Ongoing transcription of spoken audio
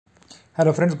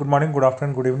Hello friends, good morning, good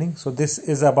afternoon, good evening. So this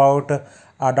is about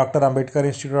Dr. Ambedkar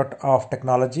Institute of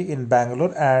Technology in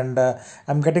Bangalore, and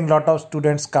I'm getting a lot of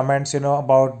students comments,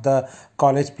 about the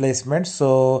college placement.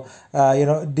 So,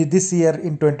 this year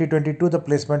in 2022, the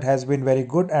placement has been very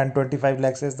good, and 25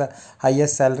 lakhs is the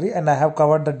highest salary, and I have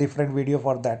covered the different video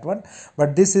for that one.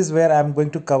 But this is where I'm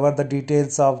going to cover the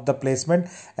details of the placement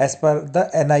as per the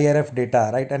NIRF data,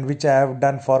 right, and which I have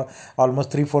done for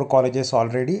almost 3-4 colleges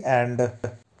already, and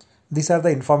these are the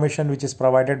information which is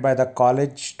provided by the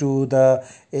college to the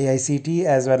AICT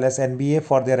as well as NBA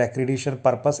for their accreditation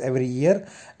purpose every year,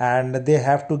 and they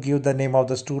have to give the name of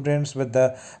the students with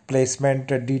the placement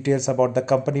details about the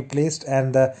company placed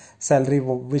and the salary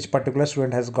which particular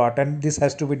student has got, and this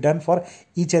has to be done for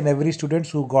each and every students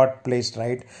who got placed,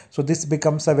 right? So this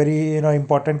becomes a very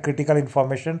important critical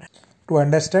information to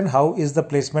understand how is the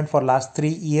placement for last 3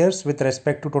 years with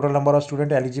respect to total number of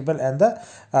students eligible and the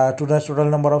total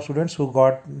number of students who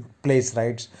got placed,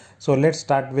 right? So let's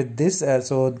start with this.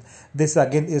 So this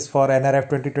again is for NRF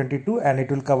 2022, and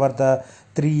it will cover the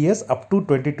 3 years up to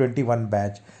 2021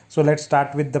 batch. So let's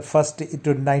start with the first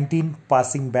to 19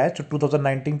 passing batch. So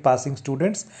 2019 passing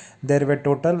students, there were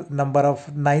total number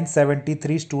of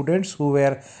 973 students who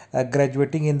were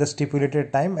graduating in the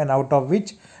stipulated time, and out of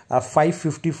which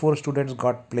 554 students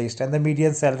got placed, and the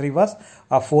median salary was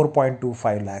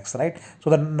 4.25 lakhs, right? So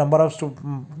the number of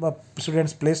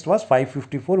students placed was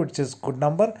 554, which is good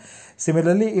number.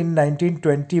 Similarly, in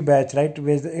 1920 batch, right,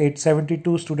 with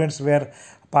 872 students were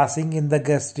passing in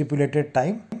the stipulated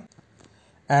time,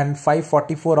 and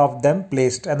 544 of them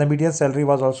placed, and the median salary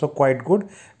was also quite good,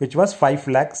 which was 5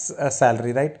 lakhs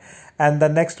salary, right? And the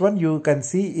next one you can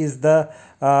see is the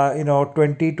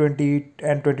 2020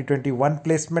 and 2021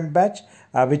 placement batch,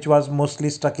 which was mostly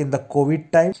stuck in the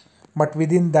COVID time. But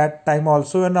within that time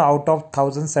also, out of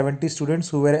 1070 students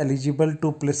who were eligible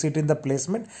to sit in the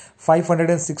placement,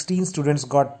 516 students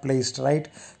got placed, right?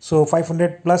 So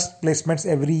 500 plus placements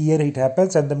every year it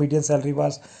happens, and the median salary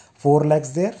was 4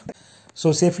 lakhs there.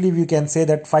 So safely we can say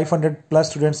that 500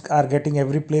 plus students are getting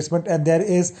every placement, and there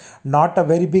is not a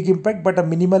very big impact but a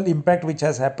minimal impact which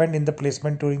has happened in the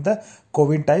placement during the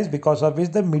COVID times, because of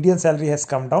which the median salary has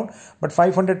come down. But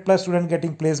 500 plus students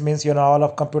getting placed means all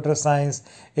of computer science,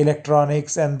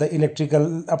 electronics and the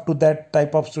electrical, up to that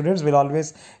type of students will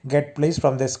always get placed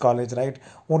from this college, right?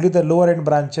 Only the lower end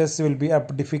branches will be a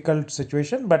difficult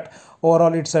situation, but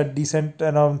overall it's a decent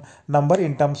number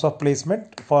in terms of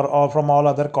placement for all from all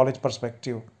other college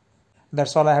perspective.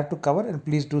 That's all I have to cover, and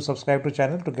please do subscribe to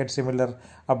channel to get similar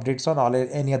updates on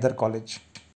any other college.